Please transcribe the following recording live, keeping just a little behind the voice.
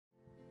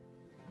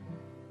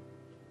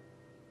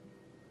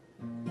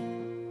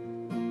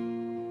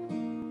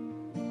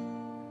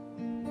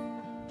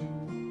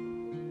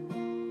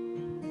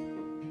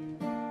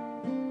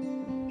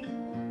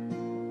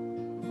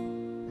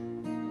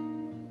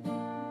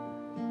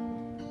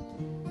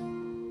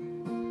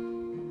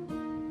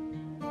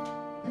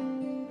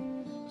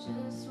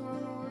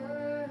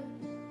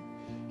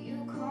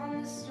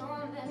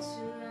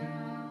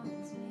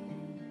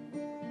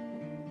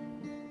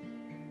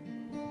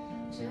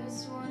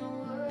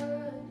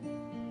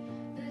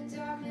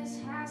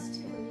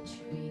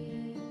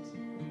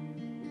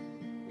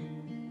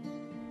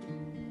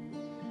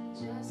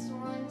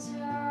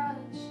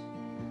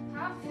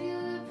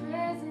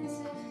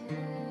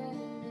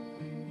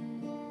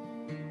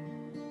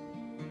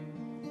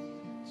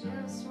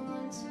Just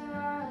one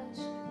touch,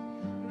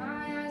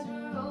 my eyes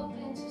were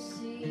open to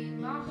see.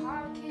 My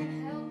heart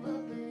can't help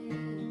but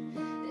believe.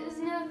 There's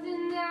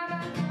nothing that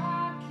our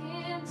God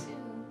can't do.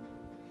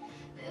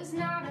 There's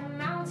not a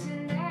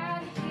mountain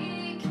that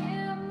He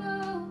can't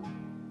move.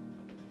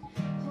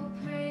 Oh,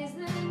 praise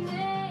the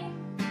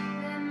name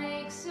that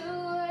makes a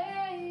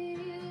way.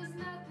 There's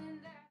nothing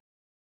that.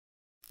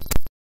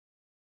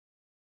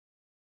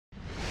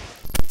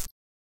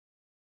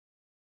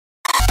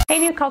 Hey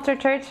New Culture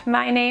Church,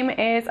 my name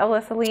is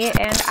Alyssa Lee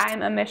and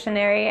I'm a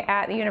missionary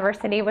at the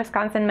University of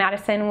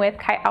Wisconsin-Madison with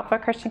Chi Alpha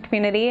Christian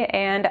Community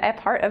and a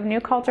part of New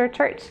Culture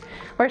Church.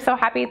 We're so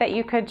happy that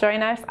you could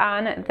join us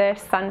on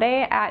this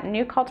Sunday at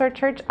New Culture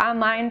Church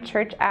Online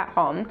Church at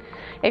Home.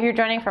 If you're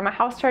joining from a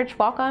house church,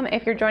 welcome.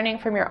 If you're joining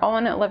from your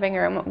own living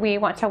room, we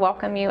want to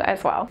welcome you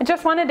as well. I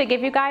just wanted to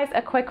give you guys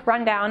a quick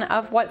rundown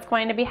of what's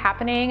going to be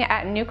happening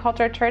at New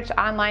Culture Church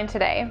Online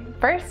today.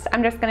 First,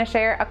 I'm just going to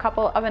share a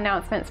couple of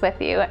announcements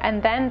with you,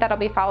 and then that'll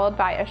be followed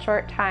by a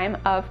short time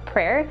of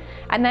prayer,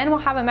 and then we'll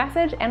have a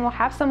message and we'll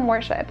have some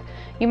worship.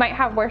 You might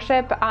have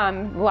worship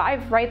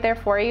live right there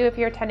for you if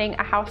you're attending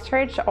a house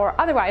church, or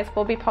otherwise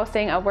we'll be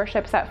posting a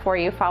worship set for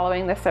you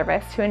following the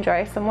service to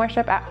enjoy some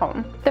worship at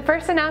home. The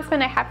first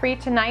announcement I have for you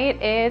tonight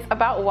is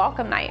about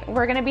Welcome Night.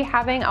 We're going to be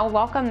having a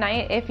Welcome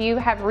Night. If you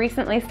have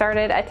recently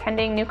started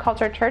attending New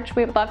Culture Church,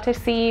 we would love to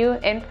see you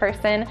in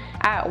person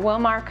at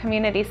Wilmar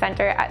Community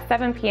Center at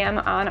 7 p.m.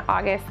 on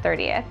August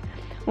 30th.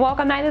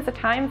 Welcome Night is a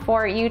time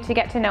for you to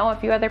get to know a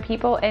few other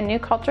people in New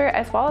Culture,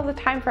 as well as a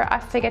time for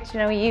us to get to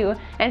know you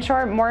and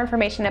share more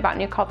information about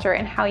New Culture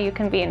and how you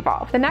can be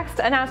involved. The next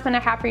announcement I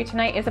have for you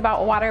tonight is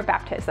about water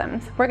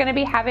baptisms. We're going to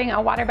be having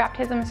a water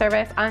baptism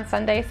service on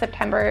Sunday,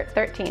 September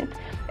 13th.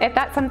 If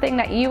that's something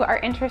that you are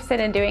interested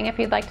in doing, if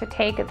you'd like to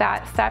take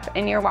that step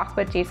in your walk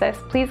with Jesus,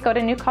 please go to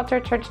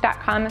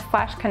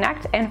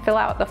newculturechurch.com/connect and fill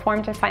out the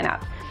form to sign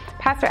up.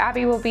 Pastor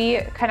Abbie will be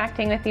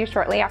connecting with you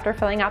shortly after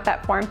filling out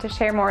that form to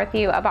share more with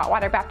you about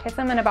water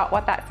baptism and about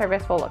what that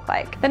service will look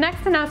like. The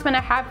next announcement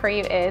I have for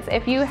you is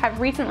if you have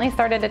recently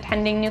started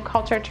attending New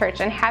Culture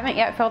Church and haven't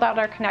yet filled out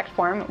our Connect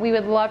form, we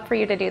would love for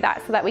you to do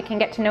that so that we can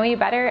get to know you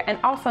better and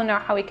also know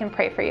how we can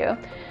pray for you.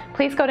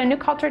 Please go to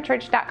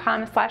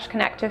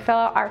newculturechurch.com/connect to fill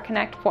out our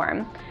Connect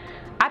form.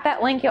 At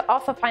that link, you'll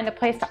also find a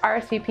place to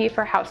RSVP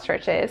for house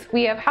churches.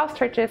 We have house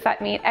churches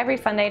that meet every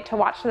Sunday to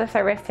watch the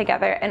service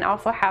together and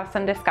also have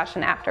some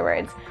discussion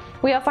afterwards.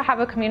 We also have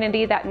a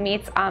community that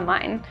meets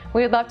online.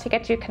 We would love to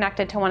get you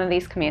connected to one of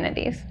these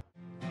communities.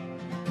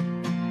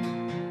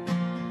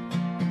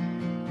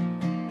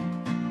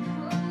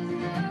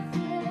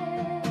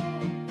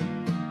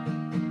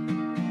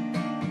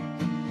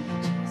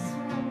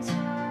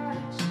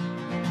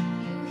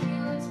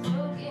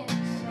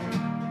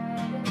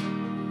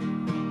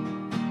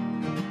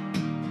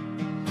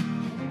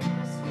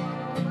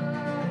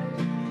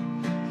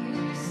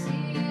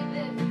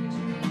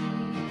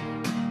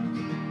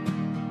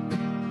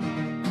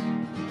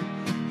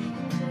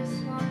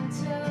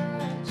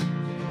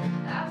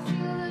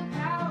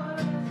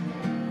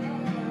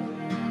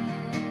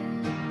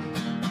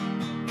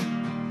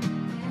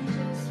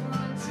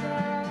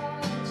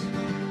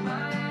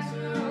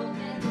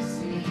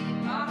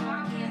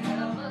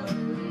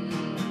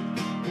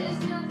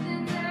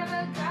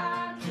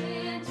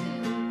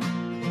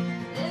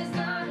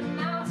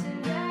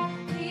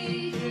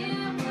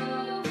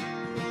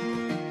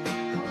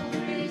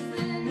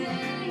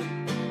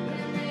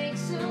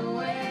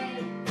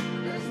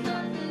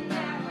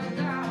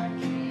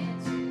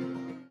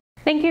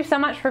 Thank you so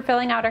much for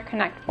filling out our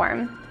Connect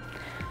form.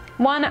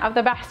 One of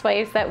the best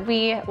ways that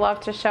we love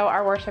to show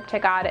our worship to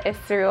God is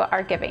through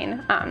our giving.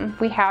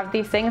 We have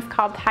these things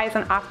called tithes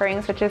and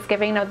offerings, which is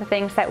giving of the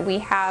things that we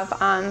have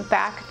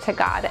back to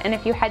God. And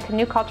if you head to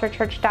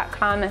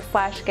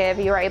newculturechurch.com/give,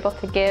 you are able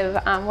to give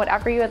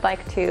whatever you would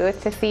like to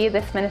see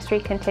this ministry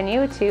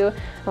continue to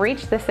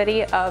reach the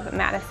city of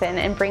Madison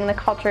and bring the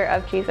culture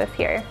of Jesus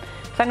here.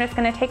 So I'm just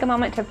going to take a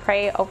moment to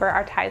pray over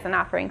our tithes and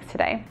offerings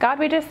today. God,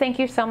 we just thank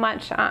you so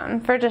much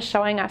for just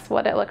showing us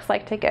what it looks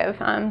like to give.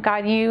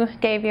 God, you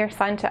gave your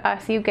son to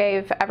us. You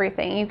gave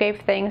everything. You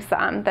gave things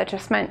that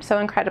just meant so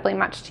incredibly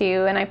much to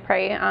you. And I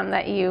pray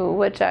that you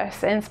would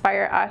just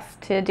inspire us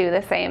to do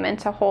the same and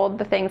to hold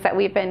the things that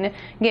we've been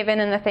given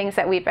and the things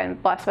that we've been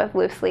blessed with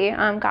loosely,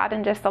 God,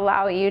 and just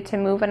allow you to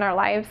move in our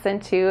lives and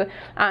to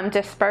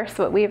disperse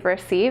what we've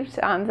received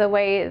the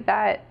way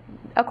that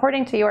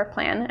according to your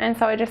plan. And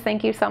so I just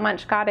thank you so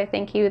much, God. I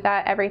thank you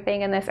that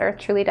everything in this earth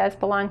truly does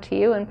belong to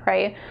you, and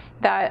pray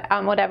that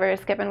whatever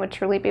is given would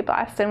truly be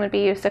blessed and would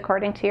be used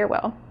according to your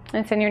will.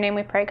 And it's in your name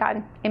we pray,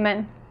 God.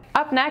 Amen.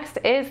 Up next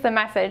is the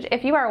message.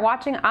 If you are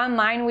watching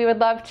online, we would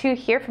love to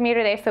hear from you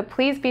today. So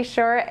please be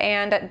sure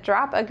and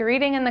drop a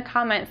greeting in the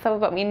comments so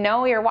that we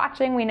know you're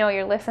watching, we know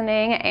you're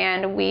listening,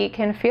 and we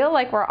can feel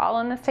like we're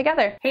all in this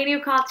together. Hey New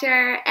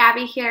Culture,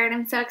 Abbie here, and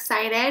I'm so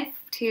excited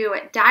to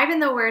dive in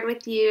the Word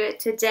with you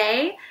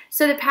today.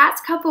 So the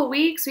past couple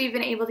weeks, we've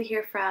been able to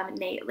hear from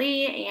Nate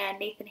Lee and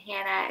Nathan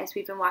Hanna as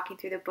we've been walking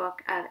through the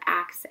book of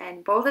Acts,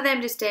 and both of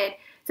them just did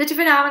such a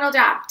phenomenal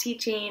job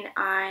teaching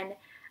on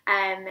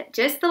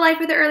just the life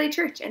of the early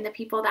church and the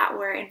people that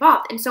were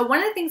involved. And so one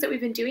of the things that we've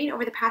been doing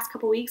over the past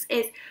couple weeks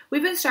is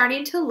we've been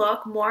starting to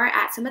look more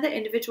at some of the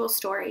individual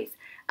stories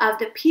of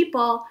the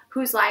people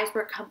whose lives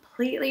were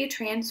completely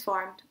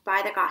transformed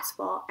by the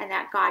gospel and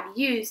that God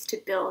used to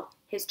build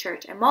his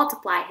church and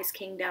multiply his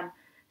kingdom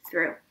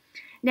through.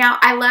 Now,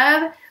 I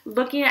love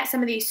looking at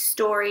some of these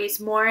stories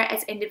more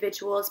as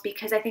individuals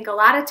because I think a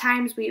lot of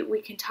times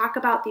we can talk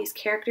about these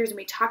characters and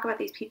we talk about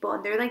these people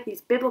and they're like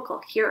these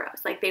biblical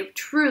heroes. Like they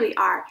truly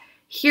are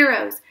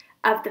heroes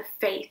of the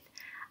faith.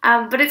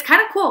 But it's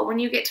kind of cool when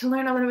you get to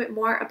learn a little bit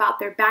more about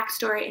their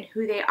backstory and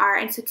who they are.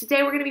 And so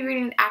today we're going to be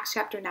reading Acts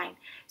chapter 9.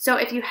 So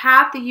if you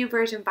have the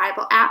YouVersion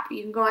Bible app,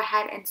 you can go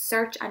ahead and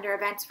search under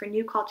events for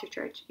New Culture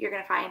Church. You're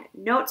going to find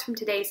notes from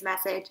today's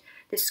message,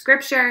 the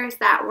scriptures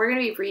that we're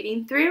going to be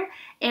reading through,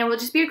 and it will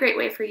just be a great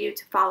way for you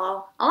to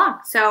follow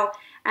along. So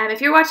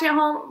if you're watching at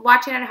home,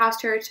 watching at a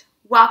house church,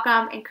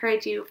 welcome,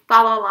 encourage you,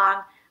 follow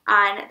along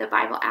on the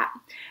Bible app.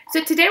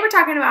 So today we're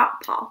talking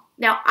about Paul.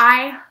 Now,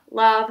 I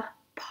love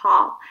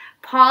Paul.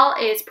 Paul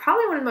is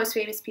probably one of the most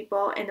famous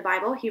people in the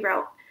Bible. He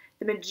wrote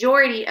the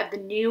majority of the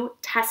New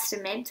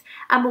Testament.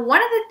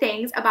 One of the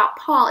things about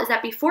Paul is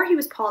that before he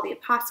was Paul the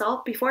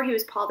apostle, before he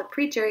was Paul the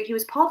preacher, he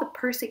was Paul the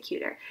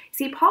persecutor.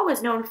 See, Paul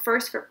was known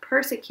first for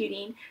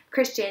persecuting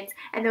Christians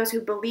and those who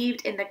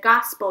believed in the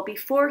gospel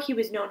before he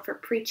was known for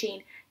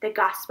preaching the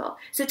gospel.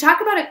 So talk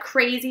about a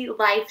crazy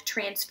life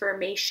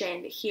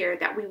transformation here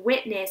that we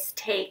witness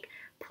take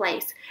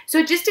place.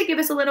 So just to give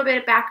us a little bit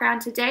of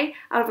background today,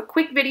 I have a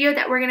quick video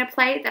that we're going to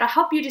play that'll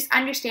help you just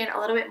understand a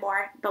little bit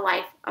more the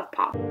life of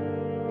Paul.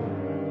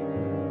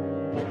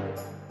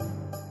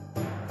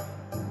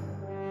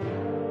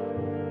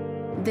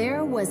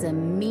 There was a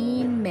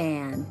mean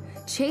man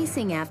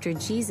chasing after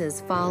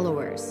Jesus'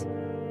 followers.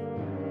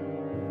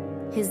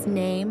 His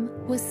name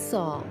was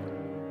Saul.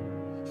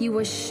 He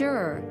was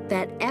sure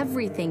that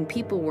everything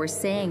people were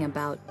saying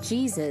about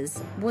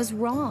Jesus was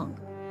wrong.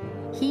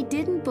 He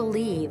didn't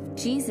believe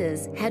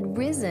Jesus had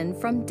risen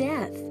from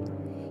death.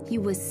 He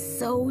was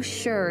so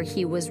sure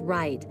he was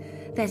right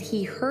that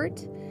he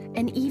hurt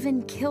and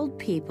even killed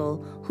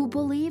people who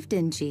believed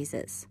in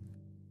Jesus.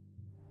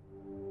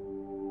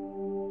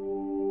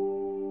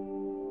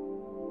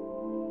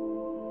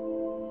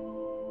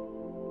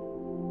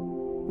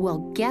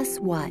 Well, guess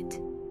what?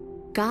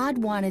 God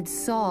wanted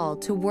Saul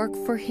to work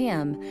for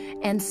him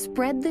and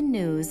spread the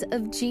news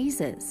of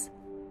Jesus.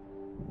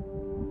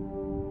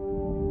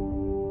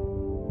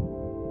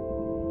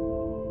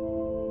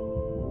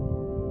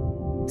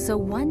 So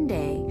one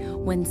day,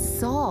 when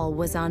Saul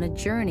was on a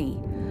journey,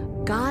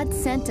 God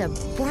sent a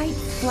bright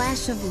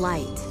flash of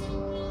light.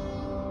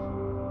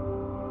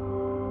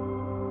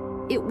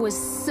 It was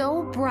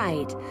so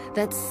bright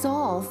that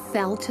Saul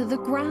fell to the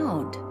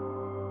ground.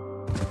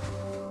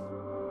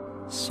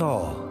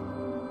 Saul,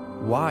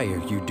 why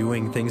are you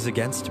doing things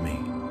against me?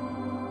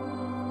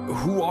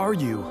 Who are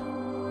you?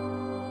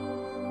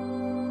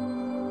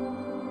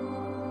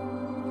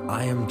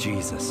 I am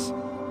Jesus.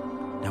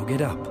 Now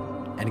get up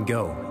and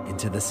go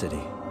into the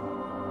city.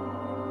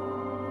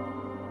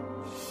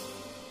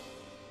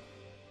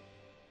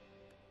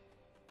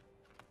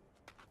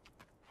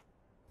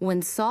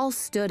 When Saul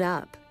stood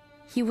up,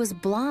 he was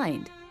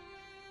blind.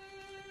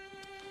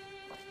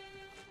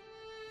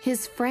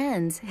 His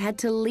friends had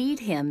to lead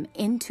him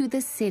into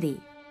the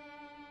city.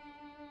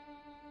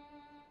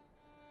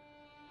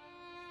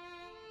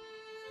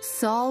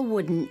 Saul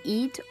wouldn't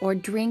eat or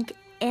drink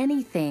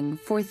anything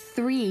for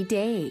 3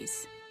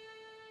 days.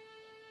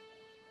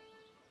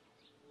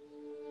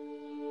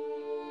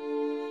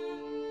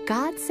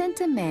 God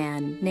sent a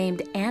man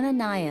named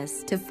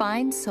Ananias to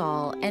find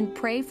Saul and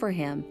pray for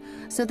him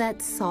so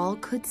that Saul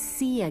could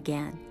see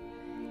again.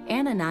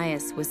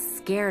 Ananias was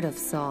scared of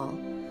Saul,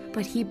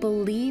 but he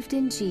believed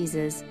in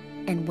Jesus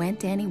and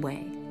went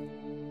anyway.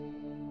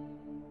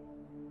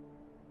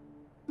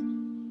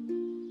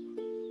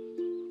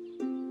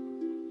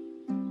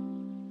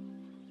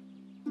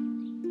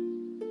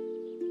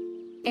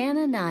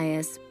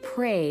 Ananias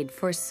prayed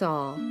for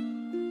Saul,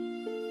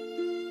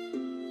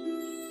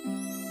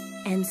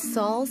 and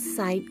Saul's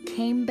sight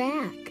came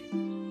back.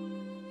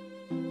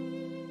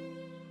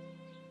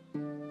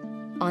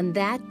 On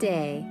that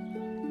day,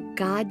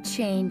 God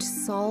changed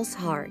Saul's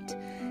heart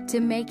to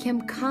make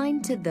him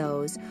kind to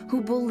those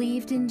who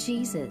believed in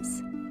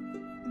Jesus.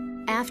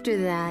 After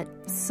that,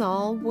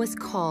 Saul was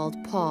called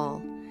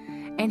Paul,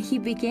 and he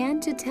began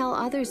to tell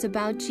others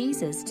about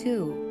Jesus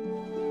too,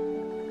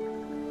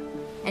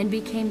 and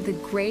became the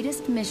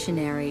greatest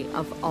missionary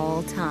of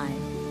all time.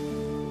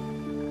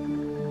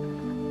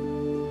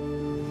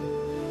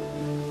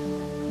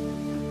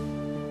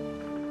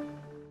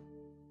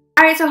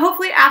 All right, so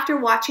hopefully after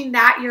watching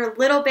that, you're a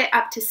little bit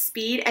up to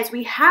speed, as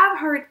we have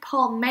heard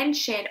Paul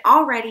mentioned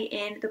already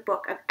in the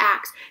book of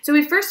Acts. So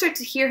we first start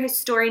to hear his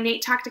story.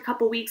 Nate talked a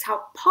couple weeks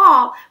how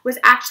Paul was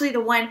actually the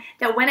one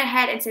that went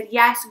ahead and said,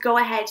 yes, go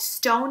ahead,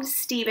 stone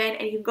Stephen.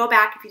 And you can go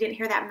back if you didn't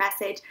hear that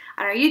message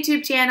on our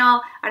YouTube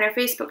channel, on our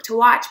Facebook to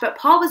watch. But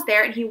Paul was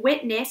there and he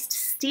witnessed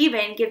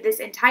Stephen give this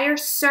entire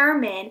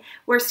sermon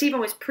where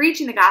Stephen was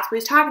preaching the gospel.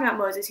 He's talking about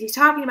Moses, he's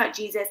talking about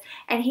Jesus,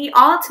 and he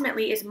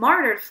ultimately is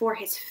martyred for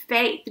his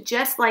faith,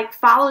 just like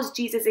follows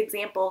Jesus'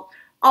 example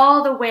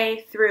all the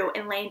way through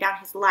in laying down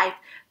his life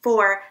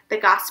for the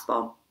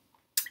gospel.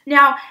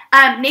 Now,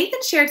 Nathan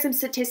shared some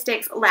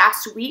statistics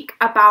last week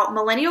about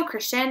millennial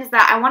Christians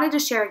that I wanted to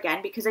share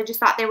again because I just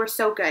thought they were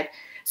so good.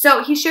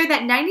 So he shared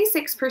that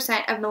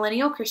 96% of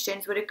millennial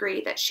Christians would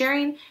agree that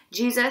sharing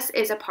Jesus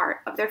is a part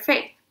of their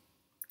faith.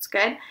 That's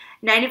good.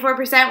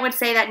 94% would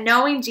say that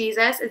knowing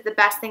Jesus is the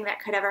best thing that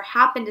could ever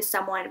happen to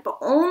someone, but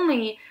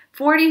only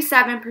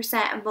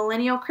 47% of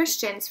millennial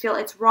Christians feel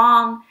it's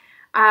wrong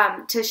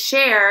to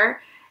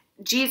share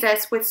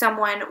Jesus with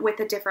someone with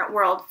a different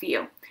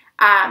worldview.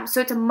 So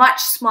it's a much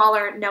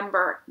smaller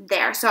number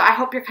there. So I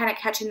hope you're kind of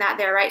catching that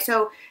there, right?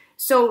 So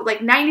like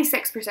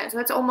 96%. So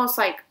that's almost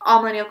like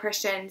all millennial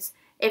Christians,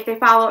 if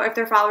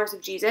they're followers of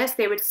Jesus,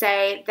 they would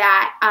say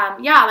that,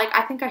 yeah, like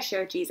I think I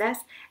share Jesus.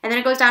 And then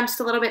it goes down just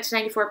a little bit to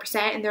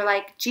 94%, and they're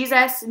like,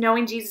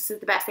 knowing Jesus is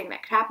the best thing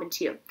that could happen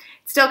to you.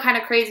 It's still kind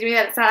of crazy to me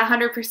that it's not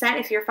 100%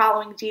 if you're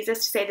following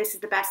Jesus to say this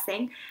is the best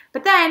thing.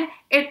 But then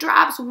it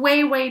drops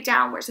way, way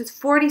down, where it says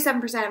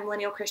 47% of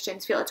millennial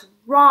Christians feel it's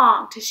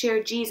wrong to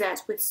share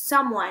Jesus with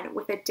someone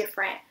with a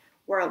different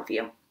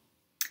worldview.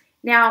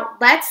 Now,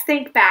 let's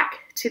think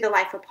back to the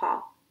life of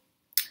Paul.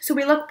 So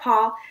we look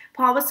Paul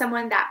was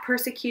someone that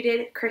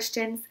persecuted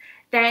Christians.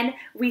 Then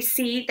we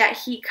see that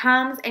he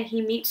comes and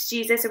he meets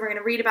Jesus, and we're going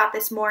to read about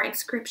this more in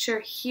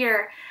scripture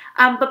here.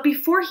 But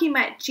before he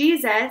met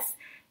Jesus,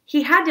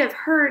 he had to have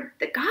heard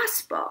the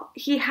gospel.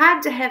 He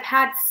had to have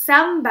had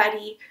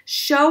somebody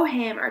show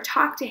him or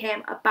talk to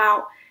him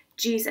about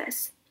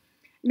Jesus.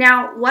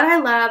 Now, what I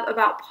love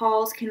about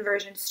Paul's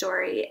conversion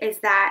story is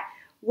that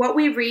what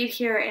we read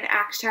here in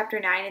Acts chapter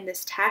 9 in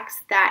this text,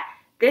 that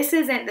this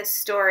isn't the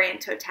story in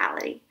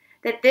totality,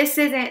 that this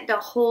isn't the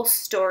whole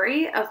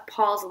story of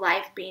Paul's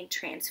life being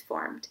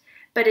transformed,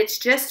 but it's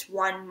just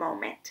one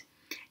moment.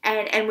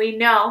 And we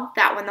know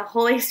that when the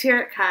Holy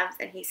Spirit comes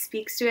and he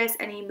speaks to us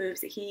and he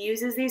moves, that he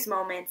uses these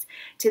moments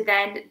to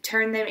then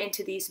turn them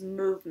into these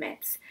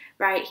movements,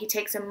 right? He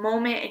takes a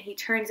moment and he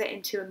turns it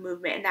into a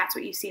movement, and that's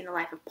what you see in the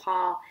life of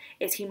Paul,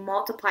 is he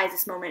multiplies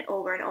this moment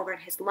over and over in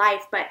his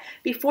life. But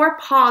before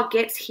Paul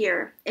gets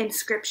here in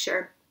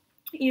scripture,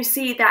 you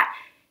see that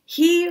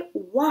he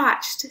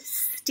watched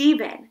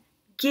Stephen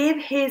give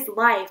his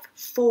life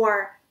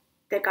for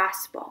the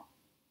gospel.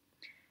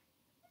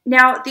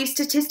 Now, these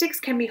statistics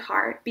can be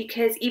hard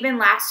because even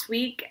last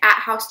week at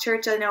house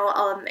church, I know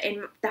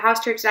in the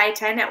house church that I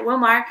attend at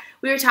Wilmar,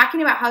 we were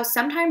talking about how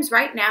sometimes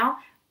right now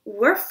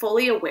we're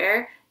fully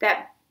aware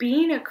that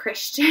being a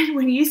Christian,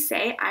 when you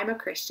say I'm a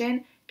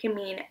Christian, can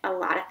mean a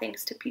lot of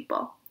things to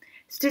people.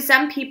 So to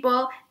some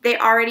people, they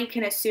already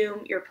can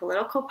assume your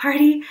political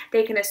party.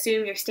 They can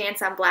assume your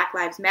stance on Black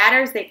Lives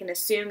Matter. They can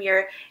assume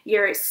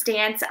your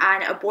stance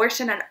on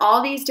abortion, on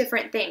all these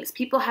different things.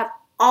 People have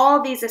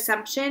all these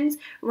assumptions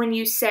when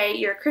you say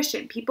you're a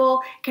Christian.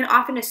 People can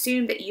often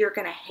assume that you're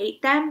going to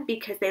hate them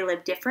because they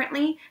live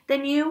differently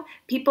than you.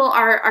 People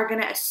are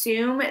going to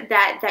assume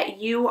that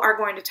you are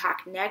going to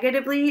talk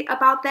negatively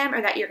about them,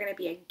 or that you're going to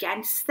be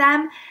against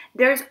them.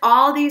 There's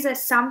all these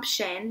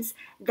assumptions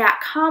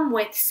that come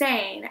with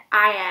saying,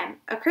 I am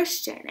a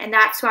Christian. And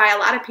that's why a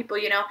lot of people,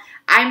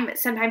 I'm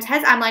sometimes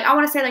I'm like, I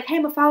want to say like, hey,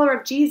 I'm a follower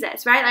of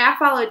Jesus, right? Like I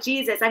follow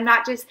Jesus. I'm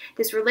not just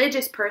this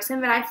religious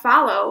person, but I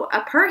follow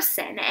a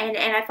person and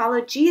I follow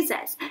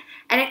Jesus.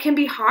 And it can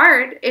be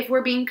hard, if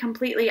we're being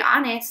completely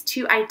honest,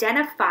 to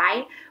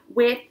identify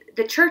with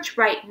the church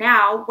right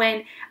now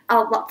when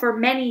for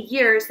many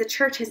years the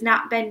church has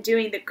not been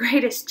doing the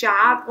greatest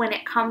job when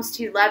it comes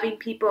to loving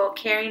people,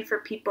 caring for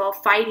people,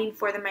 fighting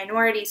for the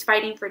minorities,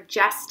 fighting for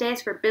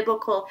justice, for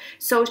biblical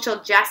social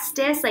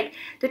justice. Like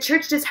the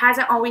church just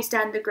hasn't always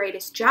done the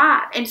greatest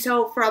job. And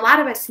so for a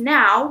lot of us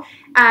now,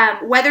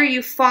 whether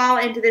you fall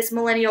into this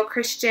millennial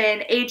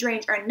Christian age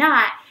range or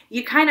not,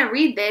 you kind of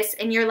read this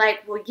and you're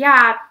like, well,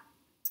 yeah,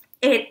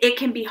 it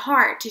can be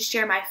hard to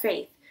share my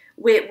faith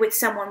with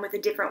someone with a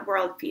different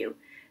worldview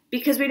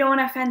because we don't want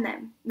to offend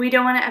them. We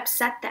don't want to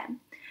upset them.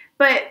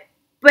 But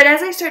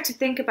as I start to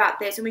think about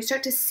this and we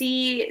start to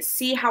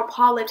see how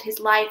Paul lived his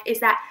life, is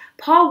that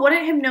Paul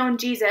wouldn't have known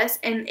Jesus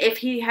and if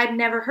he had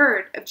never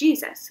heard of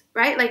Jesus,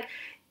 right? Like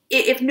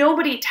if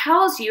nobody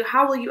tells you,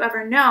 how will you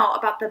ever know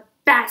about the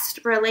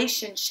best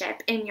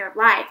relationship in your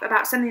life,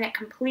 about something that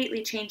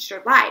completely changed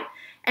your life?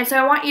 And so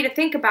I want you to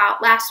think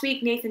about, last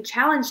week Nathan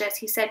challenged us.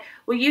 He said,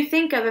 will you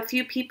think of a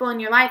few people in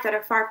your life that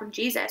are far from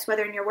Jesus,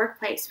 whether in your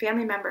workplace,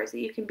 family members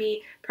that you can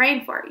be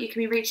praying for, you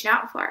can be reaching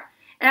out for.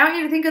 And I want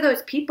you to think of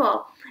those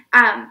people,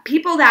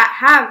 people that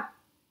have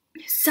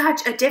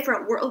such a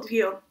different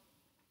worldview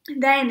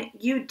than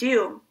you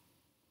do,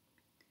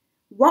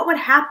 what would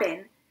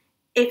happen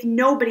if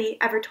nobody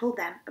ever told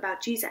them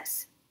about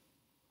Jesus?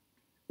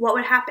 What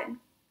would happen?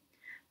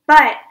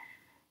 But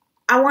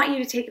I want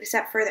you to take it a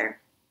step further.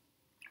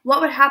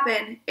 What would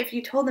happen if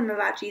you told them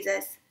about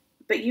Jesus,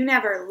 but you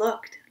never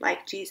looked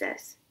like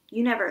Jesus?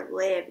 You never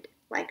lived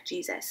like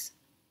Jesus?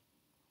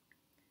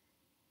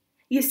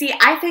 You see,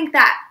 I think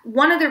that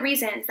one of the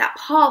reasons that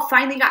Paul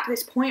finally got to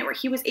this point where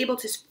he was able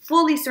to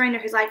fully surrender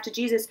his life to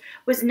Jesus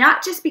was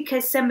not just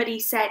because somebody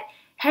said,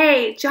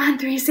 hey, John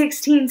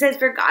 3:16 says,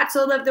 for God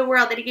so loved the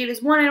world that he gave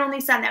his one and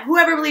only son, that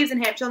whoever believes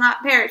in him shall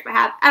not perish but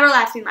have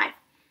everlasting life.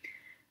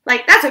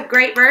 Like, that's a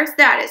great verse.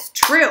 That is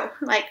true.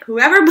 Like,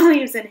 whoever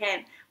believes in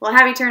him will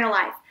have eternal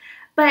life.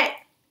 But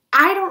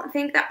I don't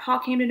think that Paul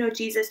came to know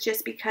Jesus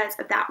just because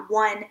of that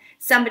one,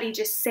 somebody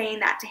just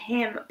saying that to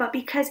him, but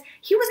because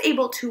he was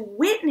able to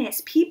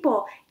witness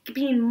people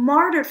being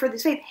martyred for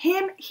this faith.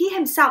 He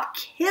himself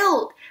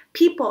killed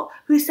people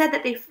who said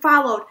that they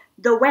followed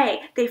the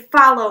way, they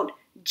followed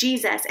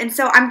Jesus. And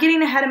so I'm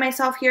getting ahead of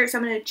myself here, so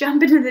I'm going to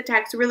jump into the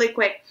text really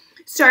quick.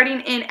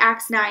 Starting in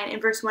Acts 9 in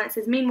verse 1, it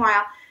says,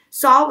 meanwhile,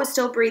 Saul was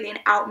still breathing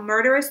out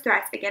murderous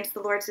threats against the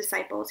Lord's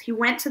disciples. He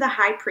went to the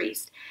high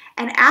priest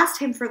and asked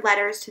him for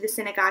letters to the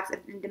synagogues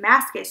in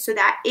Damascus, so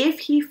that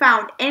if he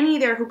found any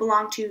there who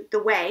belonged to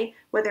the way,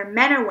 whether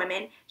men or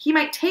women, he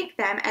might take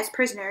them as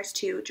prisoners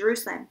to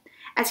Jerusalem.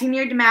 As he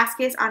neared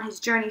Damascus on his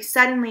journey,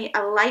 suddenly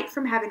a light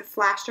from heaven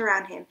flashed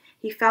around him.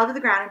 He fell to the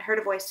ground and heard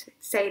a voice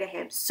say to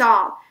him,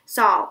 Saul,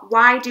 Saul,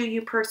 why do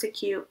you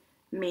persecute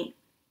me?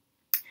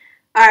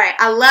 All right,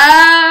 I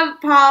love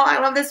Paul. I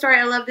love this story.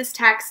 I love this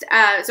text.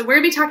 So we're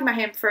going to be talking about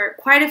him for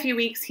quite a few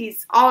weeks.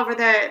 He's all over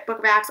the book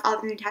of Acts, all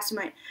over the New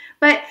Testament.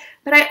 But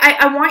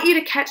I want you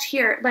to catch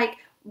here, like,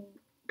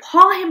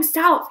 Paul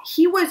himself,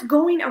 he was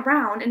going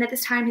around, and at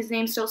this time his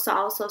name's still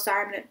Saul, so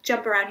sorry, I'm going to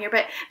jump around here,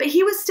 but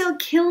he was still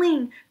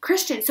killing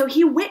Christians. So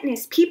he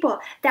witnessed people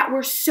that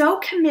were so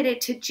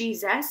committed to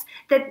Jesus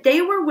that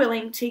they were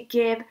willing to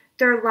give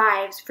their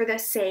lives for the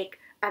sake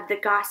of the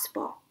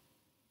gospel.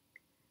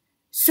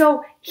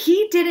 So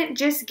he didn't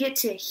just get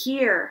to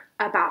hear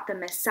about the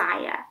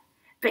Messiah,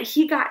 but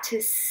he got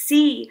to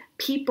see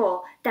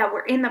people that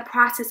were in the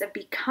process of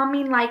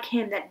becoming like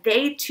him, that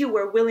they too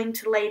were willing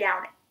to lay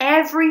down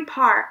every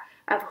part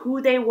of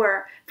who they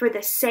were for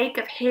the sake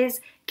of his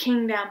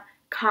kingdom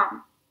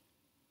come.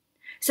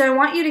 So I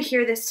want you to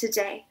hear this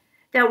today,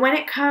 that when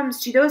it comes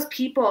to those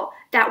people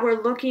that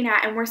we're looking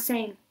at and we're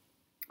saying,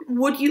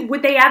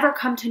 would they ever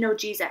come to know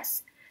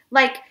Jesus?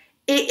 Like,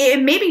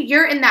 maybe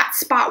you're in that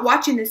spot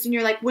watching this and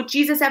you're like, would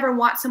Jesus ever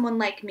want someone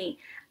like me?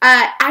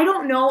 I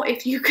don't know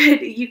if you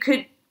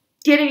could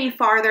get any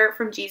farther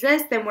from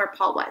Jesus than where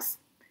Paul was.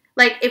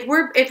 Like, if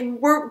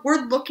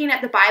we're looking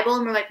at the Bible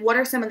and we're like, what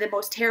are some of the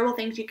most terrible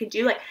things you could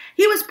do? Like,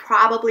 he was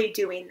probably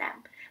doing them.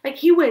 Like,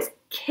 he was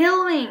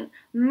killing,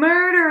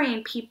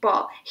 murdering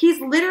people. He's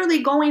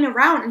literally going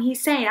around and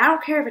he's saying, I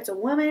don't care if it's a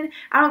woman,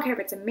 I don't care if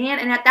it's a man.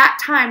 And at that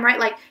time, right,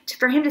 like,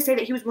 for him to say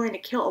that he was willing to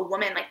kill a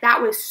woman, like,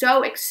 that was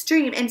so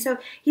extreme. And so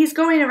he's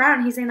going around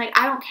and he's saying, like,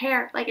 I don't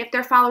care. Like, if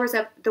they're followers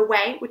of the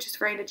way, which is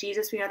referring to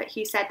Jesus, we know that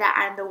he said that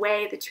I'm the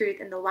way, the truth,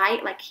 and the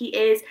light. Like, he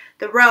is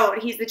the road,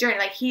 he's the journey,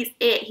 like, he's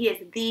it, he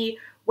is the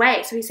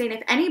way. So he's saying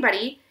if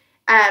anybody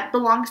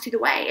belongs to the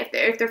way,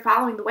 if they're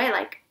following the way,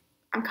 like,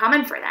 I'm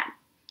coming for them.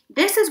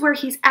 This is where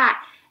he's at.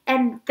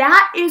 And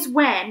that is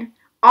when,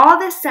 all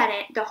of a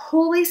sudden, the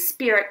Holy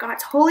Spirit,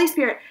 God's Holy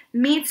Spirit,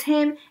 meets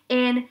him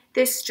in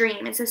this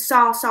dream and says,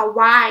 Saul, Saul,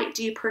 why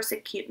do you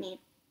persecute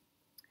me?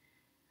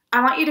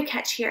 I want you to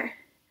catch here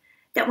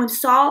that when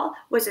Saul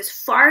was as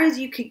far as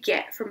you could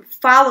get from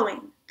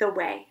following the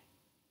way,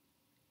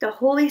 the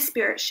Holy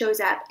Spirit shows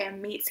up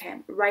and meets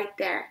him right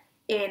there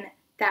in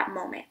that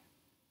moment.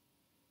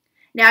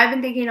 Now, I've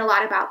been thinking a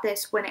lot about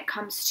this when it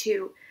comes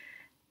to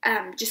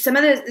just some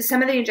of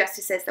the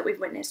injustices that we've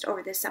witnessed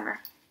over this summer,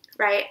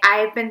 right?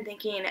 I've been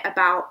thinking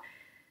about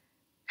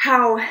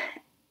how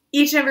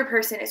each and every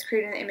person is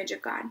created in the image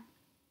of God,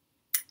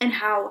 and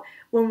how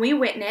when we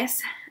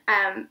witness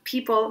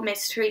people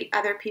mistreat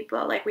other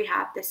people, like we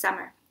have this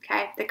summer,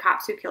 okay? The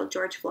cops who killed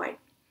George Floyd,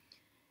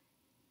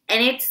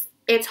 and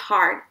it's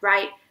hard,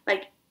 right?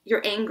 Like,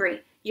 you're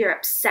angry, you're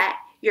upset,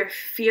 you're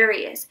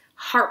furious,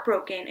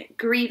 heartbroken,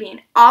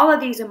 grieving, all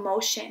of these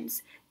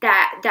emotions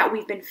that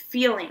we've been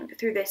feeling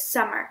through this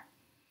summer.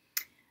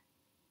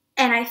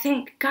 And I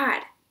think,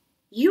 God,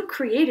 you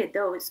created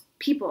those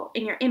people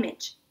in your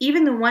image,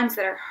 even the ones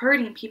that are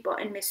hurting people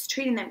and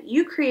mistreating them.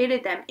 You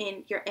created them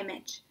in your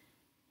image.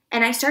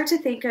 And I start to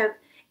think of,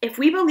 if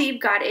we believe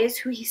God is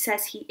who he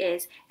says he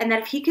is, and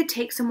that if he could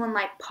take someone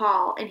like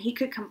Paul and he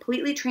could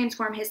completely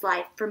transform his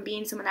life from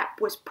being someone that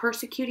was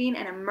persecuting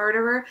and a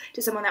murderer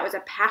to someone that was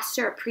a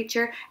pastor, a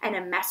preacher, and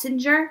a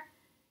messenger,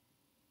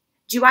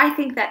 do I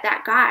think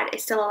that God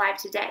is still alive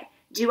today?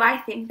 Do I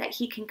think that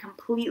he can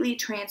completely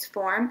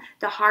transform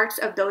the hearts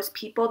of those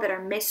people that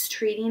are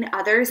mistreating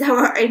others that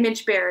are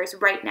image bearers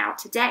right now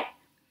today?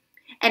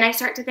 And I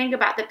start to think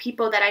about the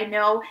people that I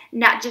know,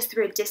 not just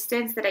through a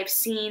distance that I've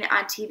seen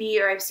on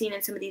TV or I've seen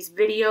in some of these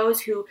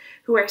videos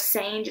who are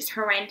saying just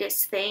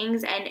horrendous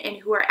things and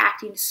who are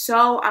acting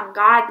so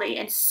ungodly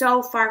and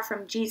so far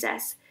from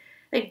Jesus.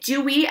 Like,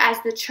 do we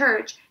as the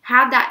church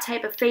have that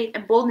type of faith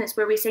and boldness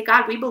where we say,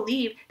 God, we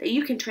believe that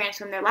you can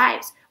transform their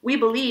lives. We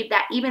believe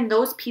that even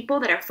those people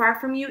that are far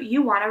from you,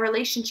 you want a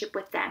relationship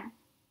with them.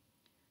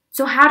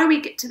 So how do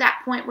we get to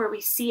that point where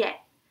we see it?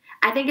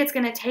 I think it's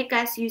going to take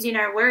us using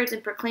our words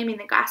and proclaiming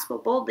the gospel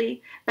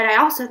boldly, but I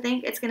also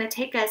think it's going to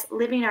take us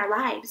living our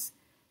lives.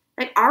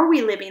 Like, are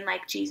we living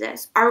like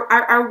Jesus?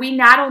 Are we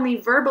not only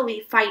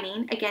verbally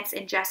fighting against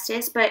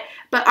injustice, but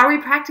are we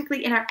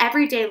practically in our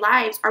everyday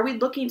lives, are we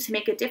looking to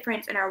make a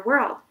difference in our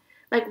world?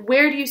 Like,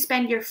 where do you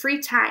spend your free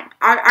time?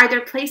 Are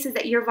there places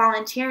that you're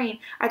volunteering?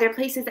 Are there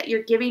places that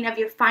you're giving of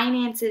your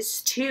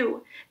finances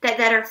to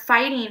that are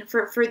fighting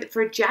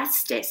for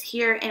justice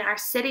here in our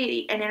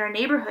city and in our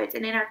neighborhoods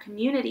and in our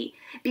community?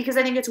 Because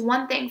I think it's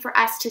one thing for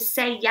us to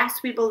say,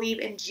 yes, we believe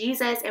in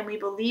Jesus and we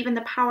believe in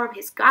the power of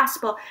his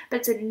gospel, but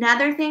it's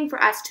another thing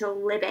for us to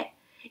live it.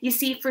 You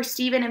see, for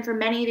Stephen and for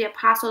many of the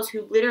apostles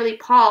who literally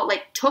Paul,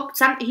 like, took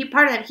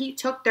he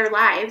took their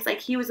lives, like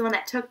he was the one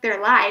that took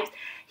their lives.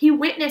 He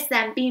witnessed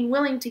them being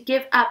willing to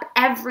give up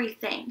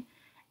everything.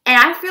 And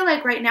I feel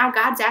like right now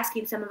God's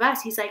asking some of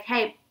us, he's like,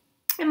 hey,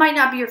 it might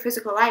not be your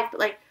physical life, but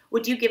like,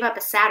 would you give up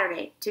a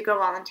Saturday to go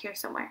volunteer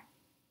somewhere?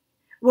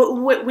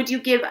 Would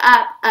you give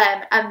up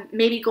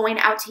maybe going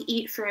out to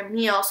eat for a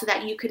meal so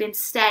that you could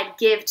instead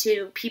give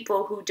to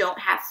people who don't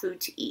have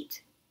food to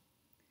eat?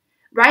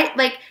 Right?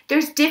 Like,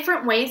 there's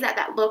different ways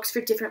that looks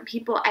for different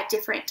people at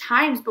different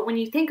times. But when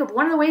you think of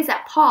one of the ways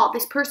that Paul,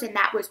 this person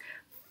that was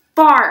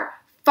far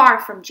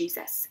from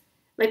Jesus,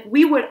 like,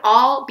 we would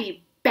all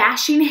be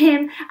bashing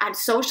him on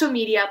social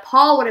media.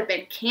 Paul would have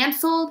been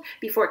canceled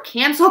before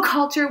cancel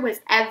culture was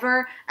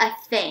ever a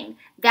thing.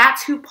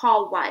 That's who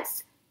Paul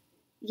was.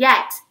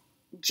 Yet,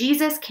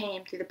 Jesus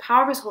came through the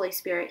power of his Holy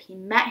Spirit. He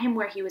met him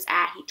where he was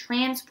at. He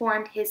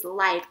transformed his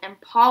life.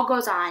 And Paul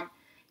goes on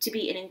to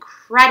be an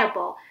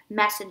incredible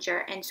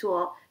messenger and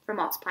tool for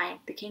multiplying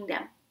the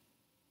kingdom.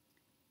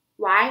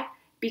 Why?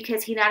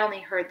 Because he not only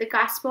heard the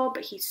gospel,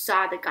 but he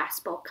saw the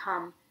gospel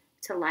come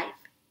to life.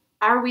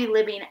 Are we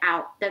living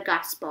out the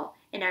gospel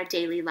in our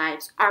daily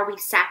lives? Are we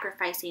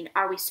sacrificing?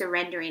 Are we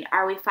surrendering?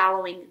 Are we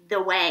following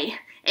the way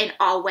in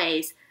all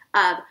ways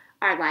of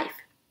our life?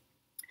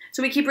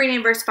 So we keep reading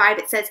in verse 5.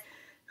 It says,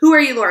 "Who are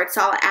you, Lord?"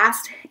 Saul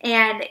asked.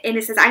 And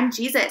it says, "I'm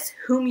Jesus,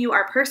 whom you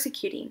are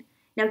persecuting.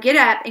 Now get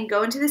up and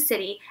go into the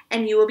city,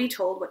 and you will be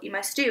told what you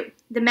must do."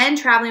 The men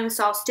traveling with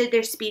Saul stood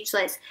there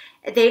speechless.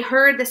 They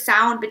heard the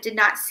sound but did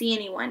not see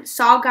anyone.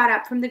 Saul got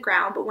up from the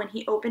ground, but when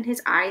he opened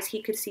his eyes,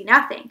 he could see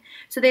nothing.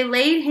 So they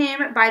led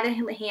him by the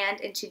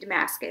hand into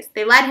Damascus.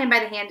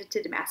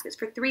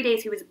 For 3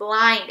 days he was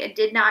blind and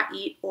did not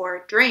eat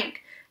or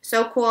drink.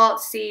 So cool to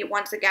see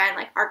once again,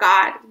 like, our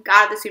God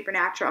of the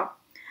supernatural.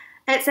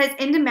 It says,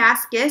 in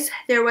Damascus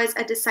there was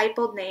a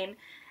disciple named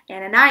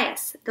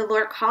Ananias. The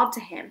Lord called to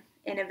him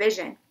in a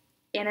vision.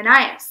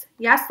 "Ananias."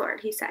 "Yes, Lord,"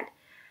 he said.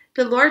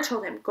 The Lord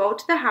told him, "Go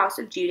to the house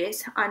of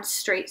Judas on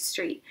Straight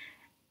Street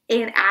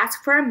and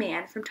ask for a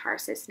man from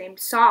Tarsus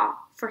named Saul,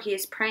 for he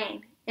is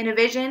praying. In a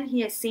vision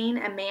he has seen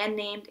a man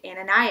named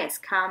Ananias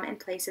come and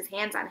place his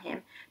hands on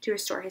him to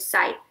restore his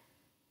sight."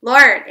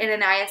 "Lord,"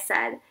 Ananias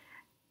said,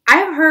 "I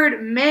have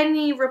heard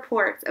many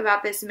reports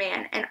about this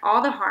man and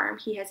all the harm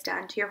he has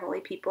done to your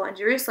holy people in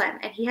Jerusalem,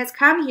 and he has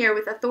come here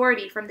with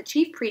authority from the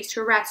chief priest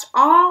to arrest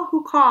all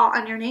who call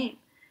on your name."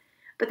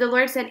 But the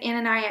Lord said,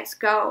 "Ananias,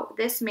 go.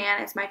 This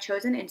man is my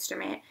chosen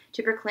instrument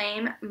to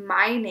proclaim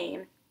my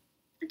name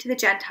to the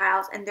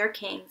Gentiles and their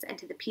kings and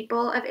to the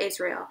people of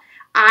Israel.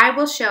 I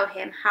will show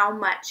him how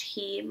much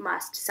he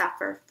must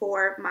suffer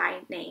for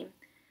my name."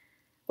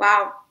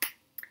 Wow.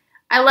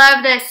 I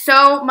love this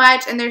so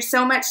much, and there's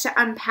so much to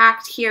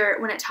unpack here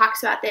when it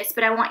talks about this,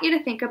 but I want you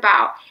to think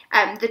about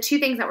the two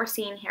things that we're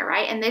seeing here,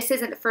 right? And this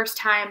isn't the first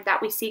time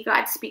that we see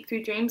God speak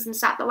through dreams, and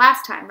it's not the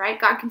last time, right?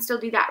 God can still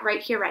do that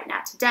right here, right now,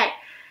 today.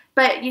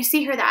 But you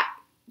see here that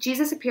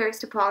Jesus appears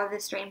to Paul in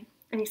this dream,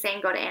 and he's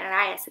saying, go to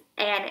Ananias.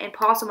 And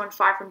Paul's someone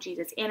far from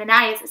Jesus.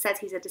 Ananias, it says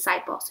he's a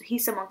disciple, so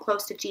he's someone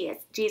close to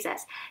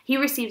Jesus. He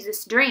receives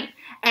this dream,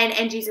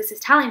 and Jesus is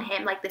telling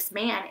him, like, this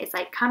man is,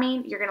 like,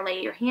 coming. You're going to lay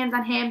your hands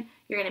on him.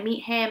 You're going to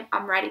meet him.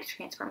 I'm ready to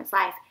transform his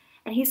life.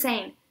 And he's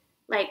saying,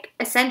 like,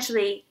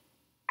 essentially,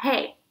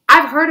 hey,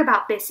 I've heard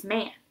about this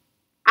man.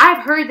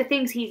 I've heard the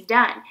things he's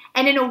done.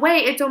 And in a way,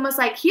 it's almost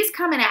like he's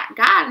coming at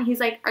God, and he's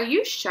like, are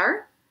you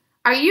sure?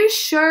 Are you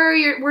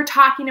sure we're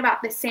talking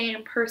about the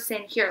same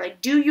person here?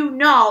 Like, do you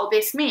know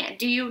this man?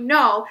 Do you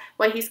know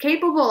what he's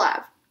capable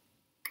of?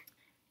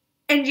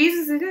 And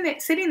Jesus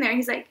is sitting there.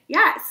 He's like,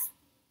 yes.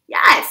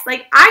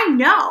 Like, I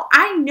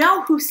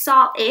know who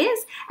Saul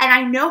is, and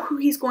I know who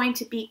he's going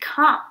to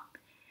become.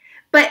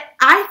 But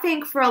I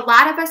think for a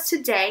lot of us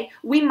today,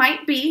 we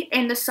might be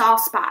in the Saul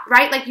spot,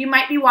 right? Like, you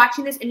might be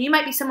watching this, and you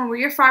might be someone where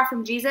you're far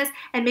from Jesus,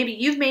 and maybe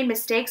you've made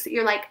mistakes that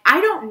you're like,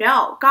 I don't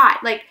know, God,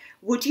 like,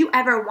 would you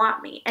ever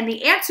want me? And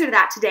the answer to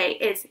that today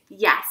is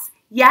yes.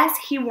 Yes,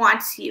 he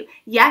wants you.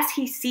 Yes,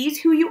 he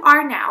sees who you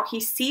are now. He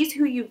sees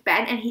who you've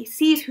been, and he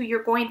sees who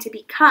you're going to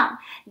become.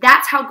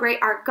 That's how great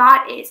our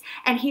God is.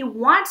 And he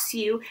wants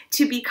you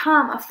to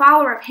become a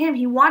follower of him.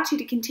 He wants you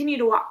to continue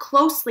to walk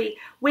closely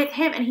with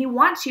him, and he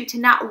wants you to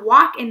not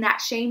walk in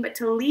that shame, but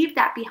to leave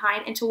that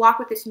behind and to walk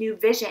with this new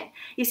vision.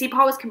 You see,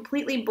 Paul was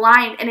completely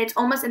blind, and it's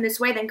almost in this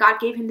way that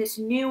God gave him this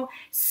new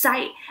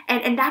sight.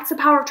 And that's the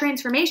power of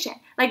transformation.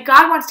 Like,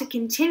 God wants to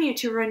continue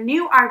to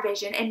renew our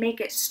vision and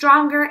make it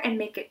stronger and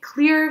make it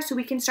clearer so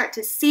we can start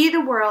to see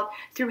the world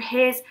through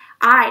his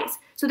eyes.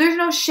 So there's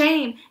no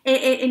shame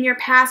in your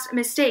past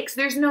mistakes.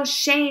 There's no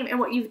shame in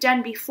what you've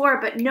done before,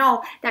 but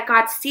know that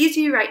God sees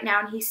you right now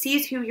and he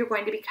sees who you're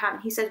going to become.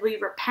 And he says, will you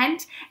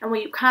repent and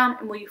will you come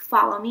and will you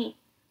follow me?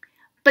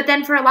 But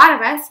then for a lot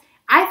of us,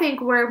 I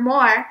think we're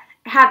more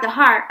have the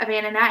heart of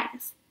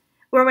Ananias,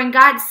 where when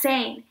God's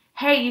saying,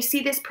 hey, you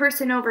see this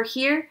person over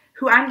here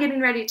who I'm getting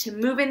ready to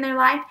move in their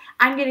life,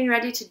 I'm getting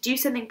ready to do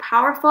something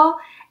powerful,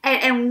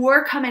 and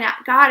we're coming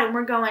at God and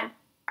we're going,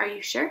 are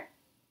you sure?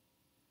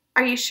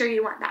 Are you sure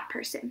you want that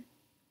person?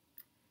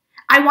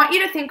 I want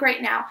you to think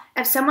right now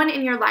of someone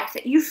in your life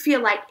that you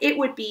feel like it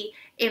would be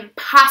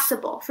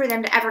impossible for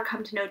them to ever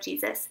come to know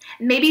Jesus.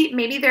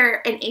 Maybe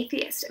they're an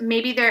atheist.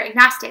 Maybe they're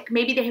agnostic.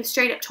 Maybe they have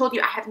straight up told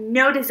you, I have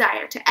no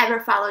desire to ever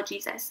follow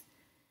Jesus.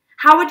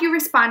 How would you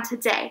respond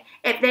today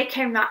if they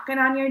came knocking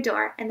on your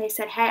door and they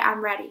said, hey,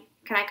 I'm ready.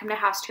 Can I come to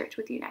house church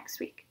with you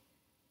next week?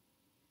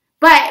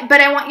 But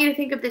I want you to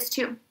think of this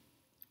too.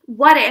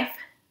 What if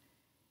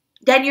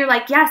then you're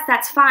like, yes,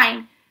 that's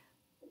fine,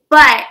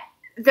 but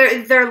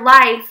their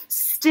life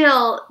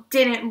still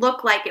didn't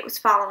look like it was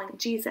following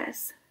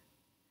Jesus?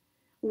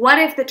 What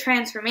if the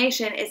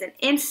transformation is an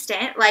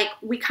instant? Like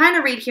we kind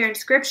of read here in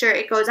scripture,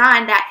 it goes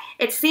on that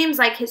it seems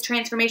like his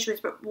transformation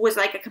was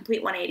like a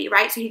complete 180,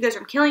 right? So he goes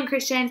from killing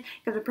Christians,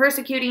 he goes from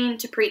persecuting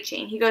to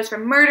preaching. He goes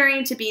from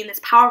murdering to being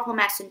this powerful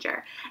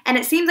messenger. And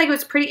it seems like it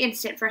was pretty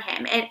instant for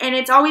him. And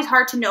it's always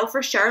hard to know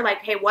for sure.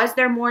 Like, hey, was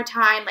there more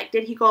time? Like,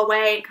 did he go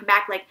away and come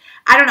back? Like,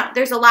 I don't know.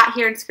 There's a lot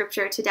here in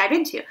scripture to dive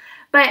into.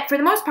 But for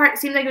the most part, it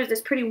seems like it was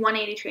this pretty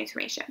 180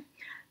 transformation.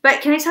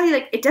 But can I tell you,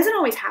 like, it doesn't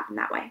always happen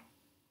that way.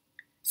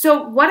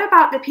 So what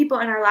about the people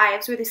in our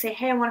lives where they say,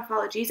 hey, I want to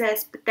follow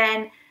Jesus, but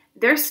then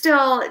they're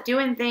still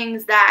doing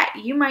things that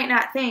you might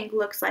not think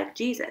looks like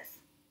Jesus?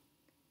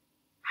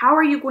 How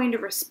are you going to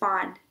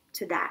respond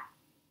to that?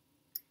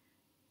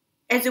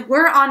 As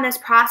we're on this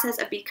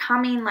process of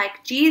becoming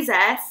like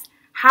Jesus,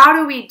 how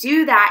do we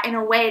do that in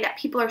a way that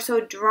people are so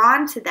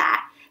drawn to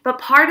that? But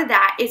part of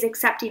that is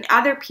accepting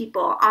other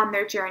people on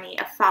their journey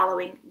of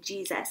following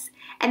Jesus.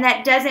 And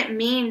that doesn't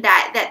mean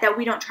that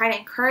we don't try to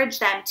encourage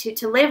them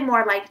to live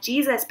more like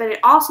Jesus, but it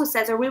also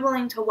says, are we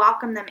willing to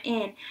welcome them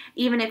in,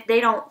 even if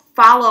they don't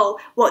follow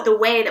the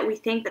way that we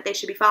think that they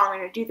should be following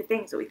or do the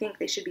things that we think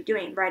they should be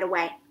doing right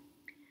away?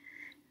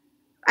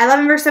 I love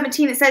in verse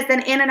 17, it says,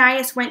 then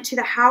Ananias went to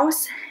the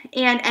house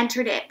and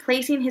entered it.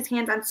 Placing his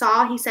hands on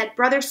Saul, he said,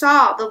 Brother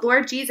Saul, the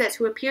Lord Jesus,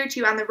 who appeared to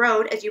you on the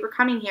road as you were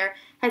coming here,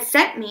 has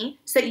sent me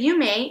so that you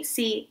may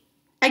see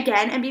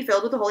again and be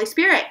filled with the Holy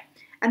Spirit.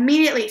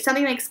 Immediately,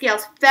 something like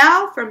scales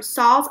fell from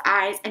Saul's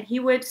eyes, and he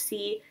could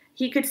see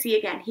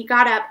again. He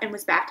got up and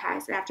was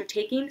baptized, and after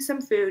taking some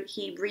food,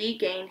 he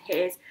regained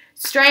his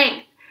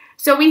strength.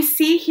 So we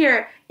see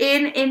here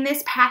in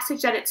this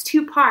passage that it's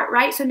two-part,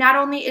 right? So not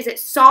only is it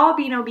Saul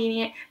being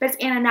obedient, but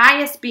it's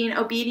Ananias being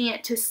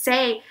obedient to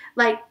say,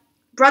 like,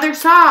 Brother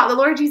Saul, the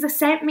Lord Jesus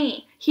sent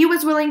me. He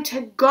was willing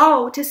to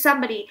go to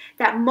somebody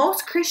that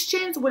most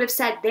Christians would have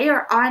said they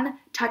are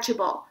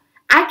untouchable.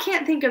 I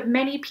can't think of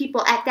many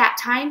people at that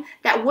time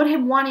that would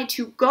have wanted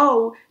to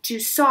go to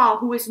Saul,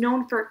 who was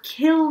known for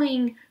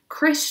killing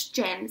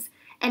Christians,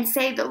 and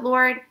say, the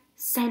Lord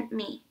sent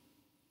me.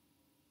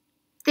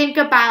 Think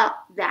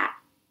about that.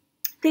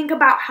 Think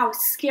about how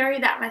scary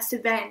that must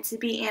have been to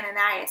be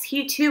Ananias.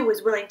 He too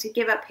was willing to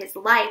give up his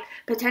life,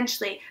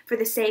 potentially, for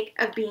the sake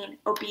of being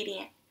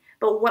obedient.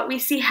 But what we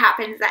see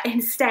happens that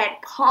instead,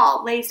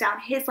 Paul lays down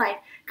his life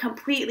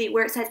completely,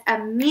 where it says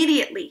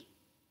immediately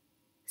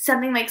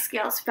something like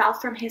scales fell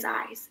from his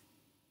eyes.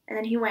 And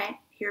then he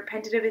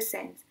repented of his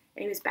sins,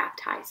 and he was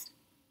baptized.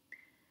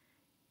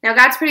 Now,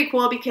 God's pretty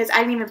cool because I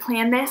didn't even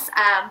plan this,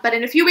 but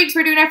in a few weeks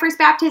we're doing our first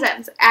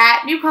baptisms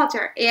at New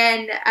Culture.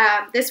 And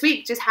this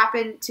week just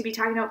happened to be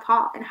talking about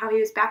Paul and how he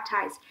was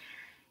baptized.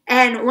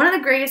 And one of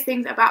the greatest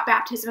things about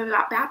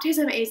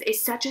baptism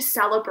is such a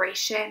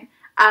celebration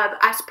of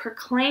us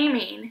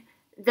proclaiming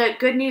the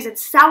good news and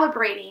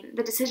celebrating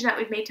the decision that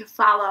we've made to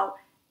follow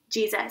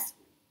Jesus.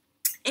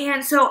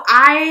 And so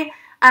I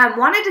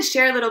wanted to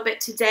share a little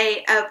bit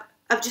today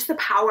of just the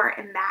power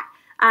in that.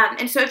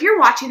 And so if you're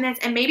watching this,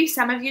 and maybe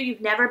some of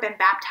you've never been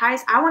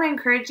baptized, I want to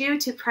encourage you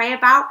to pray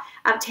about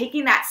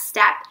taking that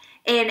step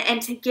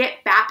and to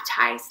get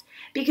baptized.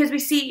 Because we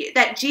see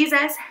that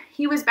Jesus,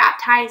 he was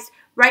baptized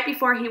right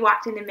before he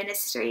walked into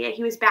ministry.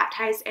 He was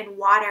baptized in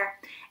water.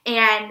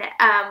 And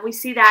we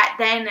see that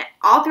then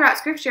all throughout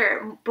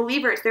Scripture,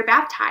 believers, they're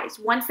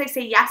baptized. Once they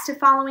say yes to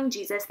following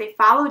Jesus, they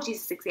follow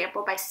Jesus'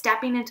 example by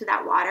stepping into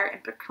that water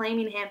and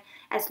proclaiming him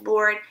as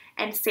Lord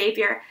and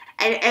Savior.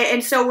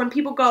 And so when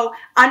people go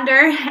under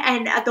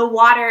and the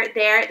water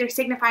there, they're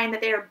signifying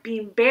that they are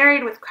being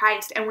buried with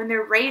Christ. And when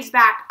they're raised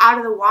back out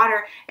of the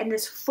water in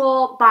this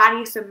full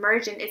body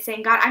submersion, it's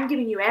saying, God, I'm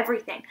giving you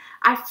everything.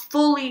 I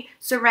fully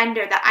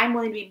surrender that I'm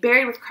willing to be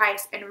buried with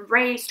Christ and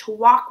raised to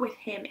walk with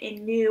him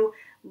in new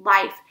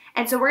life.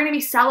 And so we're going to be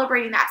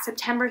celebrating that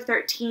September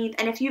 13th.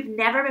 And if you've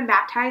never been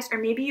baptized, or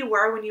maybe you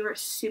were when you were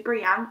super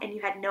young and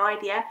you had no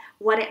idea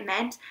what it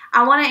meant,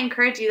 I want to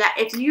encourage you that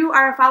if you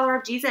are a follower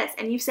of Jesus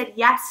and you've said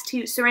yes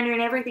to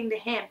surrendering everything to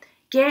him,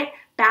 get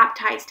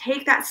baptized.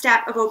 Take that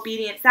step of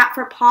obedience. That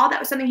for Paul, that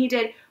was something he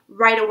did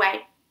right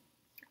away.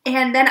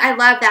 And then I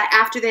love that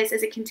after this,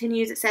 as it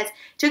continues, it says,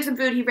 took some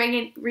food, he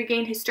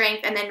regained his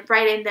strength. And then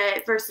right in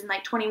the verse in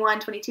like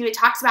 21, 22, it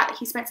talks about that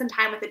he spent some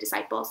time with the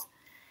disciples.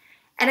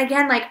 And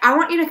again, like, I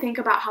want you to think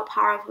about how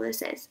powerful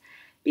this is.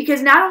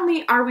 Because not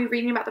only are we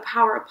reading about the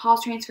power of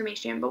Paul's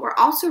transformation, but we're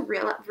also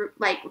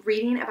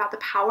reading about the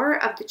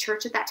power of the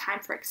church at that time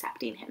for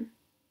accepting him.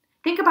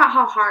 Think about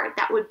how hard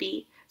that would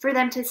be for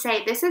them to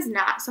say, this is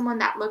not someone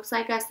that looks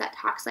like us, that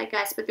talks like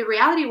us. But the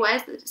reality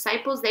was, the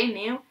disciples, they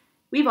knew,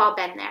 we've all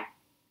been there.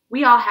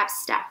 We all have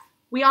stuff.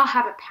 We all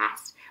have a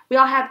past. We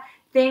all have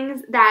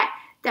things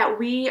that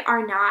we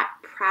are not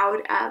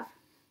proud of.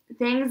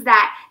 Things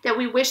that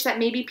we wish that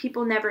maybe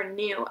people never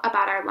knew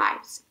about our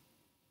lives.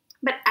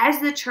 But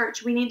as the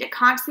church, we need to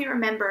constantly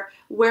remember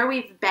where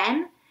we've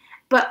been,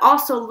 but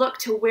also look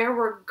to where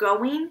we're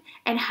going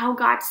and how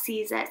God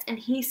sees us. And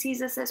he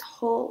sees us as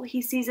whole.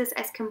 He sees us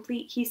as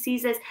complete. He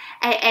sees us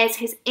as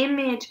his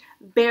image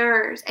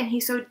bearers. And he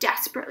so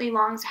desperately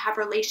longs to have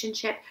a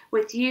relationship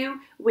with you,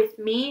 with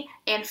me,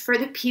 and for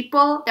the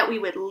people that we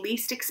would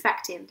least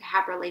expect him to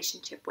have a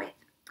relationship with.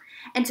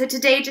 And so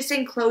today, just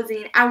in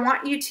closing, I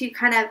want you to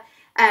kind of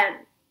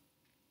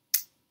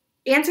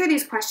answer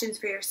these questions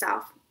for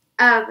yourself.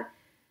 Of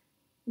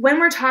when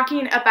we're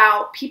talking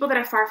about people that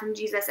are far from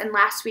Jesus, and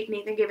last week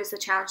Nathan gave us the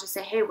challenge to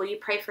say, hey, will you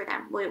pray for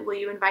them? Will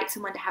you invite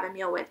someone to have a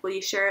meal with? Will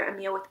you share a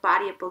meal with the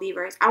body of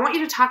believers? I want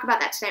you to talk about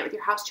that tonight with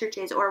your house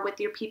churches or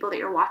with your people that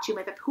you're watching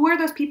with. Who are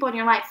those people in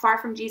your life far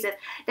from Jesus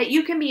that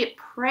you can be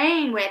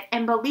praying with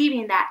and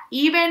believing that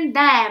even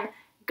them,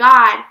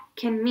 God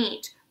can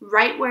meet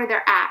right where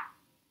they're at?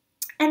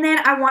 And then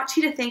I want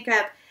you to think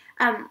of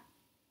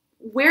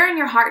where in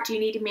your heart do you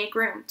need to make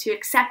room to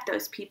accept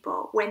those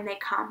people when they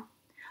come?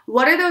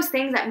 What are those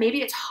things that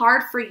maybe it's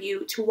hard for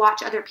you to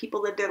watch other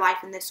people live their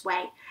life in this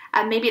way?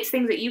 Maybe it's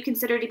things that you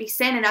consider to be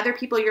sin, and other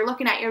people you're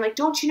looking at, you're like,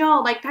 don't you know,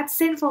 like, that's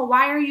sinful.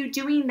 Why are you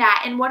doing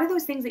that? And what are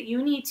those things that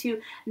you need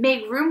to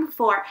make room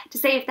for to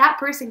say, if that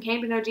person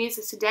came to know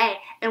Jesus today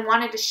and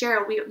wanted to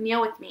share a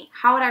meal with me,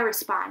 how would I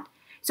respond?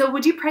 So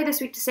would you pray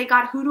this week to say,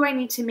 God, who do I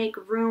need to make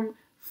room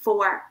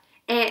for?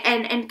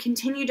 And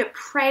continue to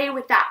pray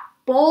with that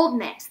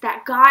boldness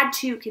that God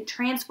too can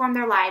transform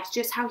their lives,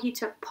 just how he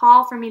took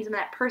Paul from being someone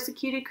that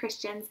persecuted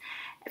Christians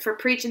for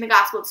preaching the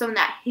gospel, someone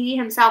that he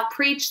himself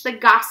preached the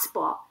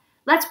gospel.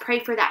 Let's pray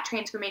for that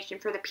transformation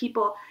for the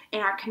people in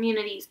our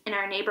communities, in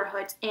our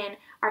neighborhoods, in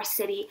our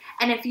city.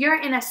 And if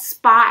you're in a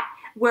spot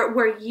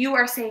where you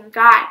are saying,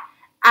 God,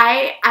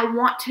 I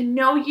want to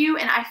know you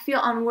and I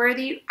feel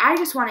unworthy, I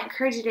just want to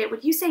encourage you today,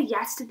 would you say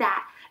yes to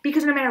that?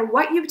 Because no matter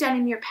what you've done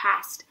in your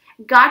past,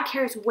 God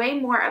cares way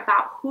more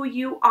about who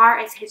you are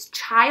as his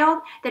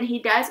child than he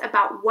does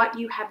about what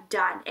you have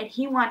done. And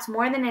he wants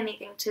more than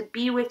anything to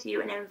be with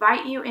you and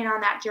invite you in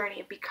on that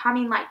journey of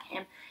becoming like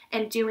him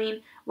and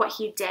doing what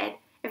he did.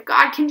 If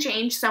God can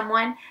change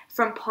someone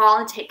from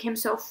Paul and take him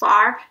so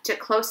far to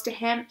close to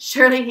him,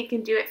 surely he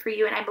can do it for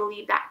you. And I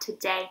believe that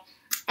today.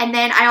 And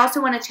then I also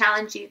want to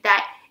challenge you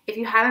that if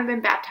you haven't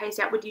been baptized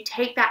yet, would you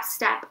take that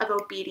step of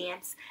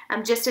obedience?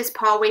 Just as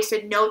Paul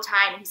wasted no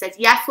time. And he says,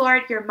 yes,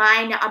 Lord, you're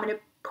mine. Now I'm going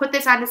to put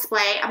this on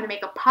display. I'm going to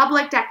make a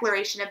public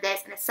declaration of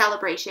this and a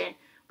celebration.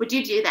 Would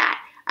you do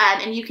that?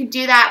 And you can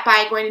do that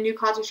by going to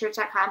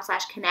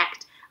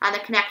newculturechurch.com/connect. On the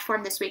connect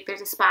form this week,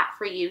 there's a spot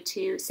for you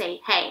to say,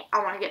 hey,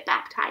 I want to get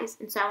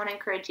baptized. And so I want to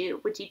encourage you,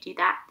 would you do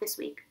that this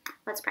week?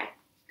 Let's pray.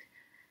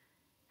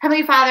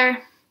 Heavenly Father,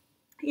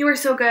 you are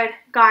so good,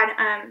 God.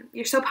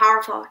 You're so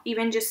powerful.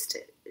 Even just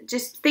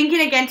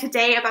thinking again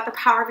today about the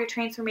power of your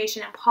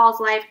transformation in Paul's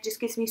life just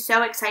gets me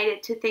so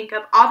excited to think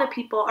of all the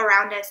people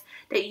around us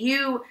that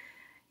you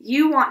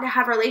want to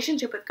have a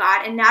relationship with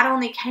God, and not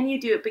only can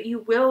you do it, but you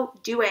will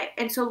do it.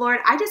 And so, Lord,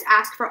 I just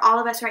ask for all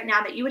of us right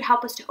now that you would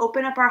help us to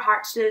open up our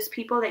hearts to those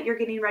people that you're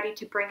getting ready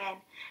to bring in.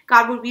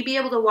 God, would we be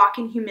able to walk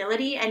in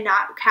humility and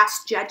not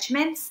cast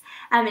judgments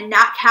and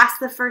not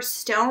cast the first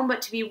stone,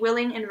 but to be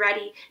willing and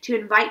ready to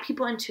invite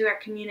people into our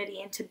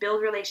community and to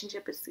build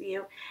relationship with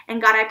you.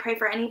 And God, I pray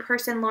for any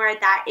person, Lord,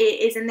 that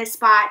is in this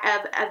spot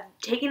of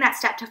taking that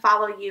step to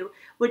follow you.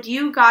 Would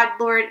you, God,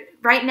 Lord,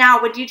 right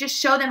now, would you just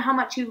show them how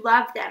much you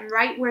love them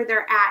right where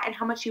they're at and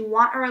how much you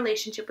want a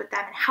relationship with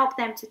them and help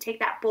them to take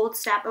that bold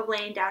step of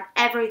laying down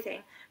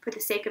everything for the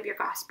sake of your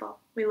gospel.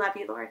 We love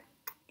you, Lord.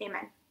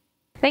 Amen.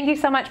 Thank you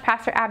so much,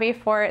 Pastor Abbie,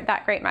 for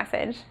that great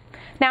message.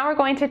 Now we're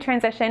going to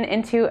transition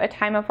into a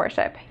time of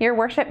worship. Your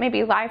worship may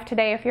be live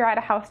today if you're at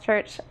a house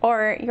church,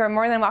 or you're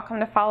more than welcome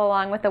to follow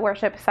along with the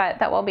worship set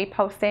that we'll be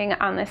posting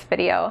on this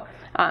video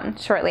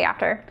shortly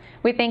after.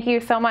 We thank you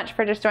so much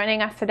for just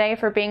joining us today,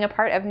 for being a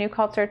part of New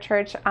Culture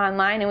Church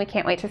Online, and we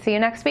can't wait to see you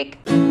next week.